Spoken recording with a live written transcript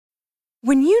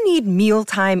When you need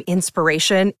mealtime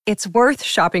inspiration, it's worth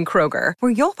shopping Kroger,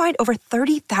 where you'll find over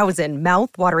 30,000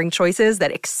 mouth-watering choices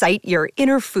that excite your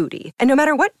inner foodie. And no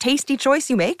matter what tasty choice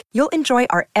you make, you'll enjoy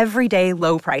our everyday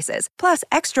low prices, plus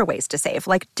extra ways to save,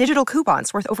 like digital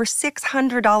coupons worth over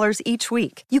 $600 each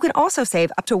week. You can also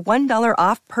save up to $1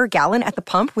 off per gallon at the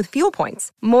pump with fuel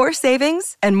points. More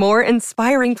savings and more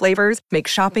inspiring flavors make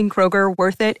shopping Kroger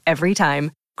worth it every time.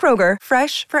 Kroger,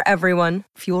 fresh for everyone.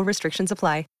 Fuel restrictions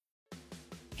apply.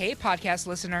 Hey, podcast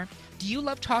listener. Do you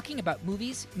love talking about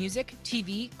movies, music,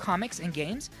 TV, comics, and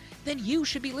games? Then you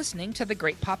should be listening to The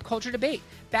Great Pop Culture Debate,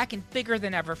 back and bigger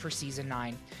than ever for Season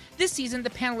 9. This season,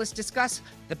 the panelists discuss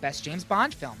the best James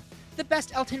Bond film, the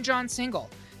best Elton John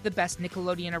single, the best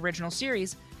Nickelodeon original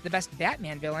series, the best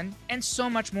Batman villain, and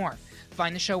so much more.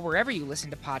 Find the show wherever you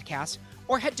listen to podcasts,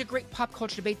 or head to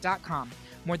greatpopculturedebate.com.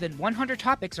 More than 100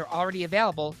 topics are already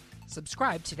available.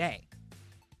 Subscribe today.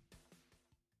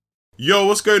 Yo,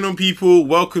 what's going on, people?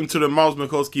 Welcome to the Miles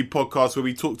Mikulski podcast, where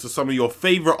we talk to some of your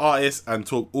favorite artists and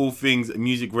talk all things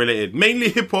music related, mainly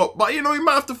hip hop, but you know, we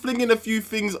might have to fling in a few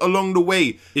things along the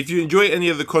way. If you enjoy any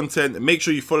of the content, make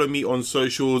sure you follow me on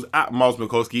socials at Miles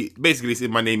Mikulski. Basically, it's in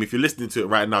my name. If you're listening to it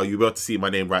right now, you'll be able to see my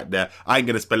name right there. I ain't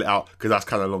gonna spell it out because that's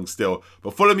kind of long still,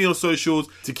 but follow me on socials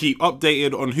to keep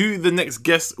updated on who the next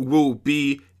guest will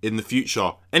be in the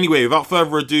future. Anyway, without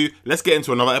further ado, let's get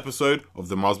into another episode of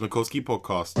the Miles Mikulski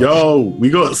podcast. Yo, we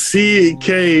got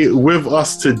CK with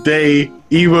us today.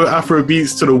 Emo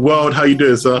Afrobeats to the world. How you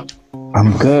doing, sir?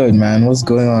 I'm good, man. What's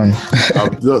going on?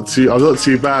 I'm not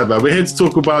too bad, man. We're here to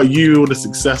talk about you, all the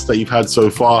success that you've had so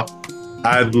far.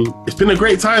 And it's been a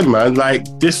great time, man. Like,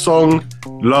 this song,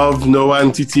 Love No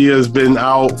Entity, has been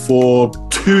out for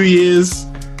 2 years.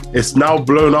 It's now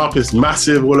blown up. It's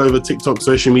massive all over TikTok,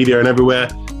 social media, and everywhere.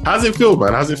 How's it feel,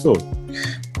 man? How's it feel?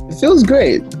 It feels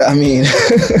great. I mean,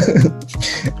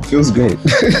 it feels great.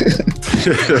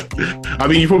 I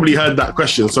mean, you probably heard that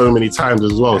question so many times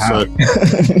as well. So,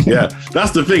 yeah, that's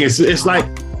the thing. It's like,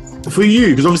 for you,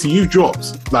 because obviously you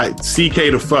dropped like CK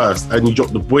the first, and you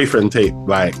dropped the Boyfriend tape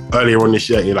like earlier on this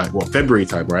year, in like February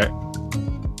time, right?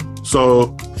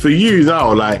 So for you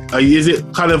now, like, is it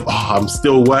kind of, I'm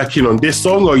still working on this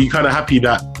song, or are you kind of happy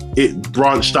that it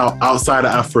branched out outside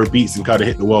of Afro beats and kind of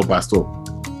hit the world by storm?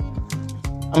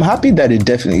 I'm happy that it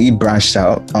definitely branched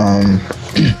out.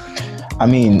 I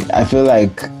mean, I feel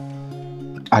like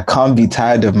I can't be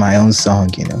tired of my own song,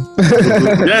 you know?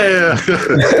 Yeah.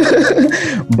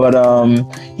 But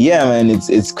yeah, man,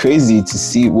 it's crazy to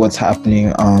see what's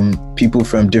happening. People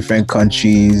from different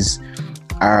countries,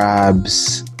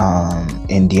 Arabs,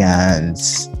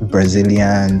 Indians,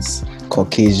 Brazilians,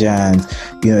 Caucasians,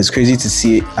 you know, it's crazy to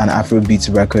see an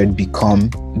Afrobeats record become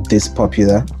this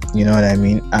popular, you know what I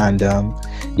mean? And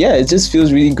yeah, it just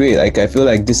feels really great. Like, I feel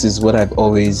like this is what I've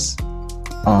always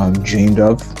dreamed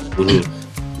of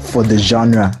for the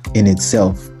genre in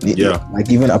itself. Yeah. Like,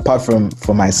 even apart from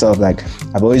for myself, like,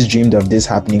 I've always dreamed of this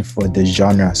happening for the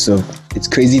genre. So it's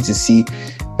crazy to see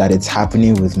that it's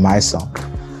happening with my song.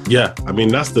 Yeah, I mean,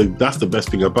 that's the best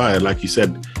thing about it. Like you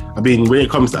said, I mean, when it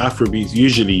comes to Afrobeats,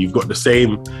 usually you've got it's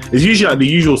usually like the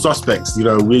usual suspects, you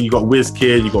know, you got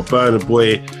Wizkid, you got Burna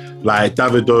Boy, like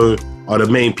Davido are the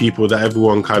main people that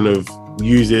everyone kind of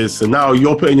uses. So now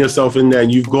you're putting yourself in there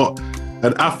and you've got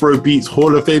an Afrobeats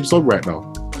Hall of Fame song right now.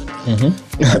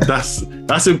 Mm-hmm.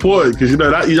 That's important, because, you know,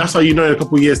 that's how you know in a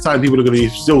couple of years' time people are going to be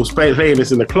still playing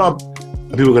this in the club,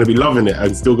 and people are going to be loving it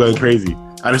and still going crazy.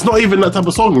 And it's not even that type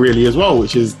of song really as well,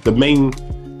 which is the main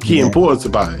key importance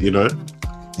about it, you know?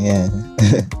 Yeah.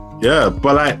 Yeah,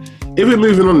 but like, if we're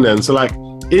moving on then, so like,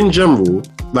 in general,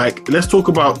 like, let's talk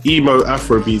about emo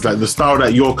Afrobeats, like the style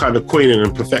that you're kind of coining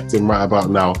and perfecting right about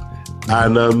now.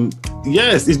 And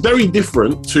yes, it's very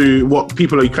different to what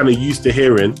people are kind of used to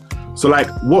hearing. So like,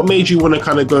 what made you want to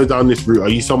kind of go down this route? Are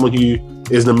you someone who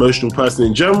is an emotional person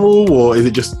in general, or is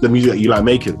it just the music that you like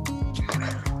making?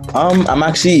 I'm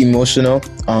actually emotional.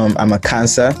 I'm a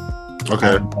Cancer.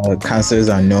 Okay. Cancers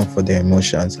are known for their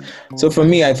emotions. So for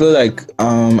me, I feel like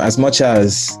as much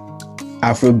as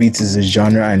Afrobeat is a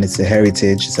genre and it's a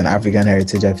heritage, it's an African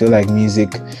heritage, I feel like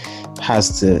music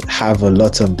has to have a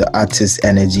lot of the artist's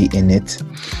energy in it.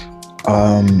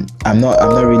 I'm not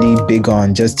really big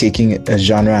on just taking a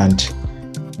genre and,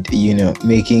 you know,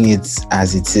 making it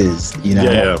as it is. You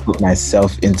know, I put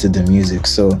myself into the music.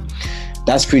 So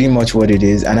that's pretty much what it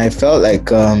is. And I felt like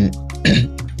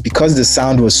because the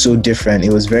sound was so different,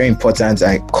 it was very important.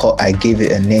 I gave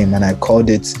it a name, and I called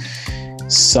it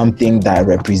something that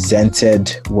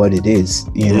represented what it is,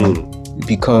 you know,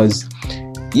 because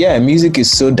yeah, music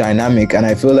is so dynamic, and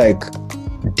I feel like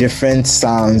different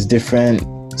sounds, different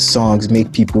songs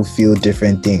make people feel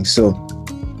different things. So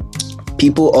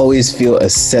people always feel a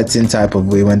certain type of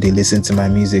way when they listen to my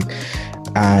music,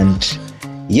 and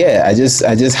yeah, I just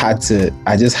had to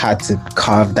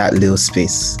carve that little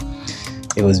space.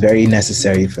 It was very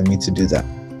necessary for me to do that.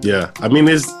 Yeah, I mean,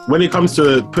 when it comes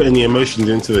to putting the emotions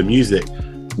into the music,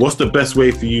 what's the best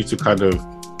way for you to kind of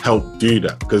help do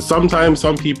that? Because sometimes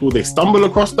some people, they stumble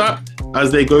across that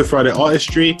as they go through their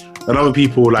artistry, and other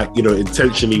people, like, you know,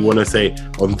 intentionally want to say,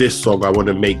 on this song I want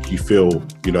to make you feel,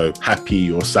 you know,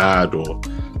 happy or sad or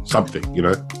something, you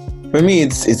know. For me,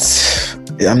 it's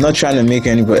I'm not trying to make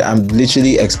anybody, I'm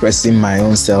literally expressing my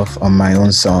own self on my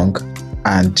own song.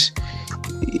 And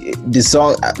the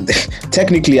song,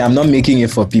 technically I'm not making it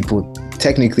for people.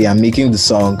 Technically I'm making the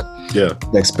song to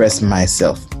express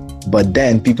myself, but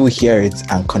then people hear it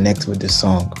and connect with the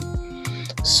song.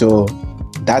 So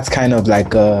that's kind of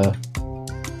like a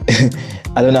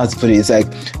I don't know how to put it. It's like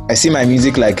I see my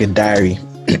music like a diary.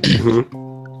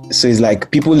 So it's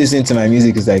like people listening to my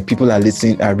music is like people are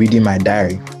reading my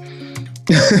diary.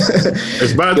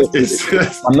 It's bad.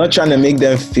 I'm not trying to make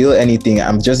them feel anything.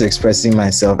 I'm just expressing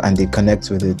myself and they connect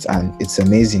with it, and it's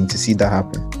amazing to see that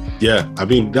happen. Yeah, I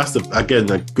mean, that's again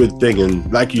a good thing, and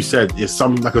like you said, it's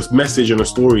something like a message and a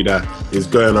story that is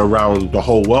going around the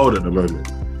whole world at the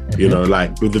moment. You know,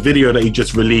 like with the video that you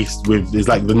just released with, is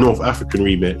like the North African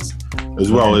remix, as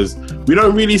well as we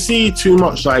don't really see too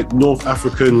much like North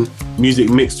African music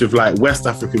mixed with like West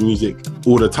African music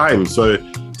all the time. So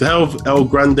to have El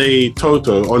Grande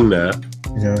Toto on there,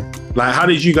 like how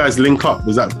did you guys link up?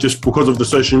 Was that just because of the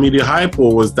social media hype,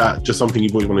 or was that just something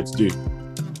you've always wanted to do?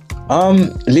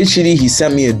 Literally he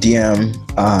sent me a DM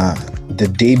the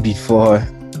day before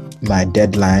my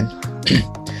deadline.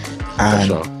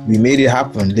 And we made it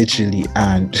happen, literally,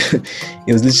 and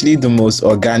it was literally the most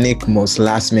organic, most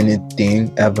last minute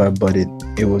thing ever. But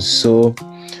it was so,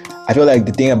 I feel like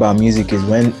the thing about music is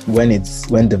when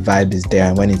the vibe is there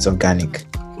and when it's organic,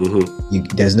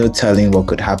 there's no telling what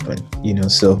could happen, you know.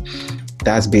 So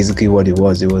that's basically what it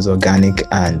was. It was organic,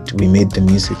 and we made the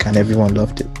music, and everyone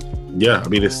loved it. Yeah, I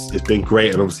mean, it's been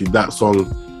great, and obviously that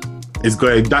song is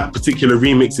going, that particular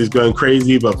remix is going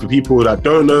crazy. But for people that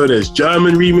don't know, there's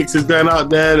German remixes going out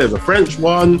there, there's a French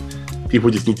one. People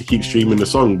just need to keep streaming the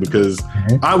song, because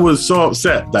I was so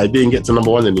upset that it didn't get to number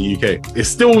 1 in the UK. It's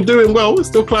still doing well, it's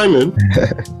still climbing.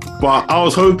 But I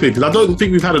was hoping, because I don't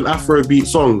think we've had an Afrobeat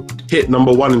song hit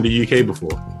number 1 in the UK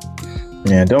before.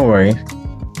 Yeah, don't worry,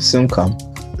 soon come.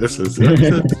 Like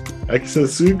I said,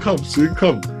 soon come.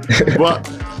 But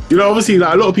you know, obviously,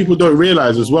 like, a lot of people don't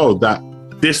realize as well that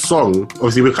this song,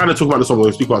 obviously we're kind of talking about the song,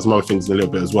 we'll speak about some other things in a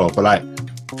little bit as well, but like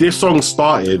this song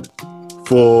started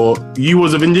for, you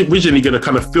was originally going to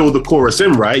kind of fill the chorus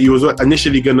in, right? You was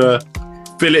initially going to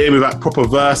fill it in with that proper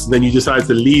verse, and then you decided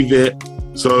to leave it.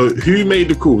 So who made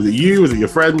the call? Was it you? Was it your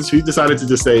friends? Who decided to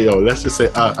just say, let's just say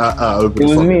over the song? It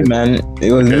was me, man.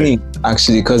 It was me,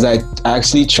 actually, because I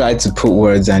actually tried to put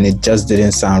words and it just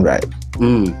didn't sound right.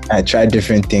 I tried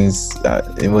different things,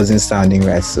 it wasn't sounding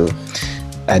right, so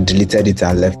I deleted it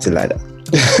and left it like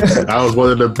that. That was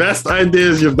one of the best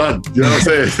ideas you've done. You know what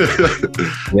I'm saying?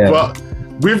 But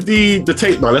with the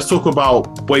tape now, let's talk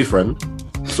about Boyfriend.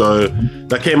 So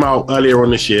that came out earlier on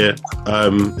this year.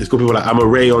 It's got people like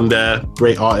Amaray on there,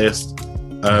 great artist.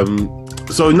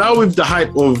 So now with the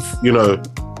hype of, you know,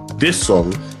 this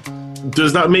song,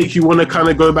 does that make you want to kind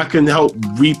of go back and help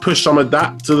re-push some of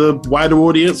that to the wider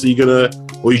audience? Are you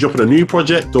or you dropping a new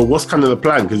project, or what's kind of the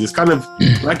plan? Because it's kind of,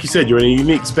 like you said, you're in a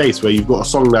unique space where you've got a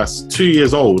song that's 2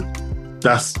 years old,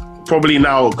 that's probably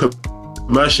now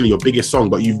commercially your biggest song,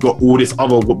 but you've got all this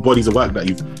other bodies of work that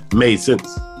you've made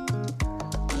since.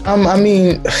 I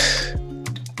mean,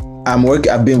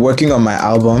 I've been working on my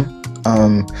album.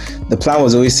 The plan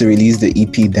was always to release the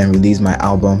EP, then release my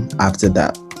album after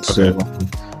that. So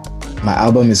my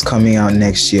album is coming out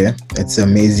next year. It's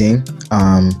amazing.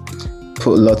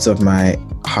 Put lots of my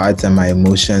heart and my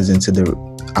emotions into the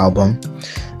album,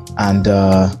 and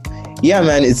yeah,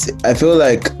 man, I feel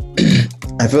like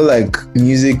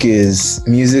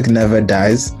music never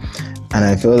dies, and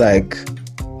I feel like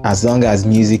as long as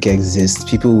music exists,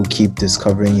 people will keep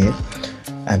discovering it,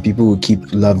 and people will keep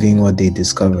loving what they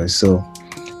discover. So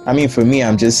I mean, for me,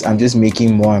 I'm just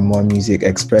making more and more music,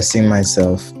 expressing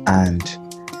myself, and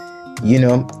you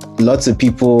know, lots of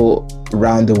people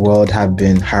around the world have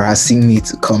been harassing me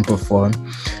to come perform.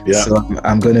 So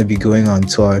I'm going to be going on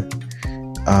tour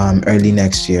early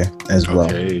next year as well.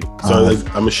 So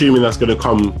I'm assuming that's going to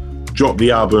come drop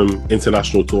the album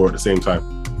international tour at the same time.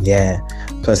 Yeah.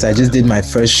 Plus I just did my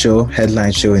first show,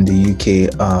 headline show in the UK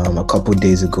a couple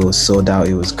days ago, sold out.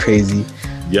 It was crazy.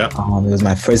 Yeah. It was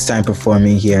my first time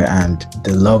performing here, and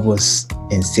the love was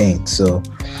insane. So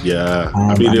yeah,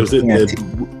 I mean, it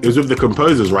was with the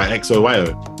composers, right?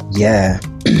 XOYO. Yeah.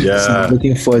 Yeah. So I'm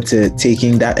looking forward to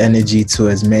taking that energy to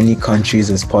as many countries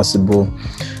as possible.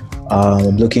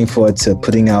 I'm looking forward to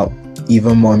putting out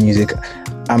even more music.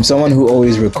 I'm someone who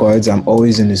always records. I'm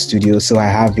always in the studio, so I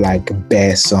have like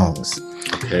bare songs.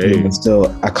 Okay.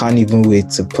 So I can't even wait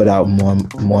to put out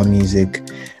more music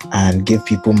and give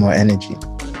people more energy.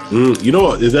 You know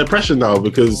what? There's that pressure now,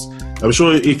 because I'm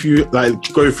sure if you like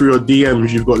go through your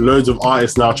DMs, you've got loads of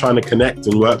artists now trying to connect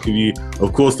and work with you.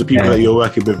 Of course, the people that you're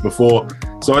working with before.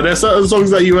 So are there certain songs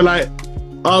that you were like,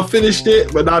 I finished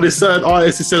it, but now there's certain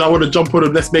artists who said, I want to jump on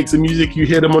them, let's make some music. You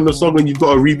hear them on the song and you've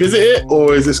got to revisit it?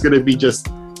 Or is this going to be just,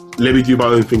 let me do my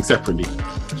own thing separately?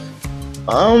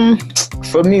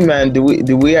 For me, man,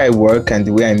 the way I work and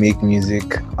the way I make music,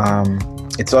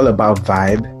 it's all about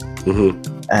vibe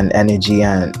and energy,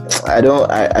 and I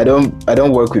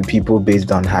don't work with people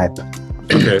based on hype.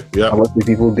 Okay, yeah. I work with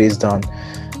people based on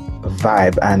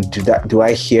vibe, and do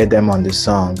I hear them on the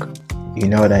song? You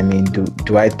know what I mean?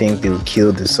 Do I think they'll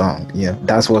kill the song? Yeah,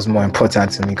 that's what's more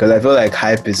important to me, because I feel like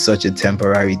hype is such a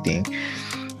temporary thing,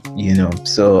 you know.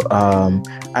 So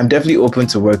I'm definitely open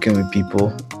to working with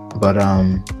people, but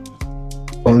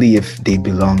only if they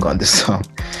belong on the song.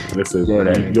 Listen,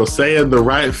 you're saying the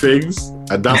right things,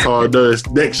 and that's how I know it's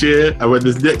next year, and when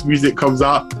this next music comes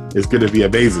out, it's going to be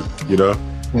amazing, you know?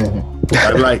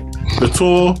 And like the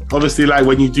tour, obviously, like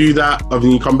when you do that, I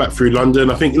mean, you come back through London.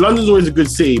 I think London's always a good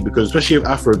city, because especially with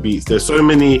Afrobeats, there's so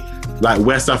many like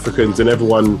West Africans and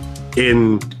everyone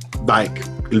in like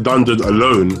London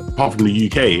alone, apart from the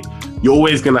UK, you're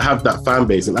always going to have that fan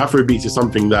base, and Afrobeats is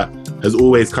something that has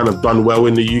always kind of done well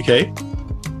in the UK.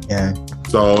 Yeah.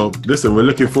 So listen, we're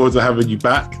looking forward to having you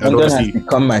back. And London obviously, has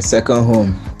become my second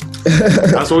home.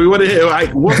 That's what we want to hear.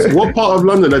 Like, what part of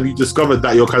London have you discovered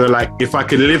that you're kind of like, if I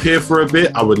could live here for a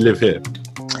bit, I would live here?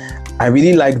 I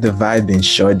really like the vibe in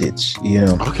Shoreditch, you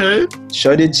know. Okay.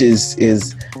 Shoreditch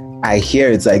is I hear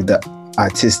it's like the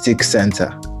artistic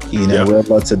center, you know, where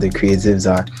lots of the creatives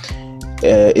are.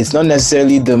 It's not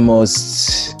necessarily the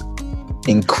most,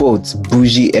 in quotes,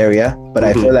 bougie area, but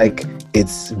I feel like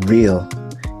it's real.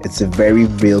 It's a very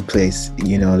real place,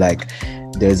 you know, like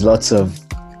there's lots of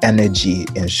energy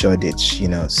in Shoreditch, you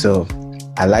know, so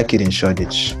I like it in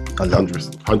Shoreditch a lot.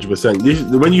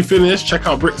 100%. When you finish, check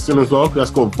out Brixton as well, because that's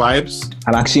called Vibes.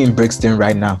 I'm actually in Brixton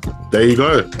right now. There you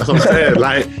go. That's what I'm saying.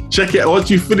 Like, check it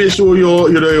once you finish all your,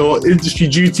 you know, your industry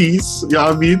duties. You know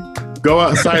what I mean? Go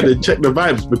outside and check the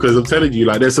Vibes, because I'm telling you,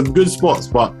 like, there's some good spots,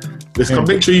 but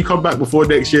make sure you come back before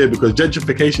next year, because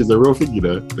gentrification is a real thing, you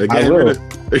know. They're getting rid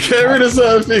of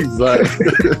certain things, like.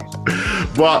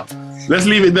 But let's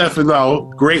leave it there for now.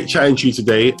 Great chatting to you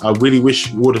today. I really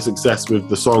wish you all the success with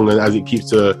the song, and as it keeps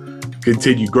to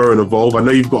continue, grow and evolve. I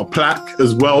know you've got a plaque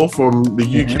as well from the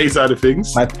UK side of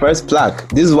things. My first plaque.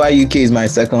 This is why UK is my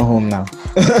second home now.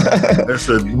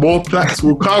 Listen, more plaques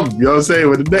will come. You know what I'm saying?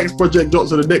 When the next project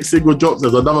drops or the next single drops,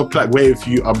 there's another plaque waiting for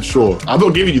you, I'm sure. I'm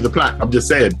not giving you the plaque. I'm just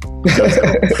saying.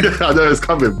 I know it's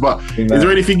coming. But is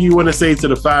there anything you want to say to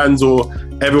the fans or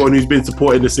everyone who's been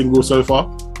supporting the single so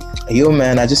far? Yo,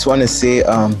 man, I just want to say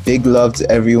big love to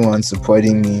everyone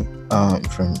supporting me,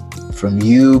 from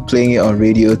you playing it on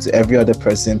radio to every other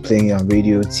person playing it on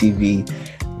radio, TV,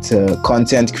 to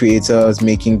content creators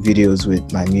making videos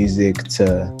with my music,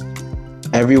 to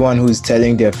everyone who's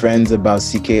telling their friends about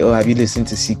CK. Oh, have you listened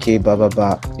to CK? Blah, blah,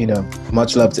 blah. You know,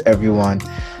 much love to everyone.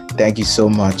 Thank you so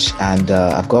much. And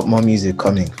I've got more music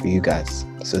coming for you guys.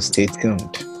 So stay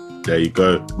tuned. There you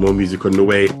go. More music on the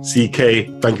way.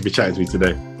 CK, thank you for chatting to me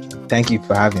today. Thank you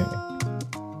for having me.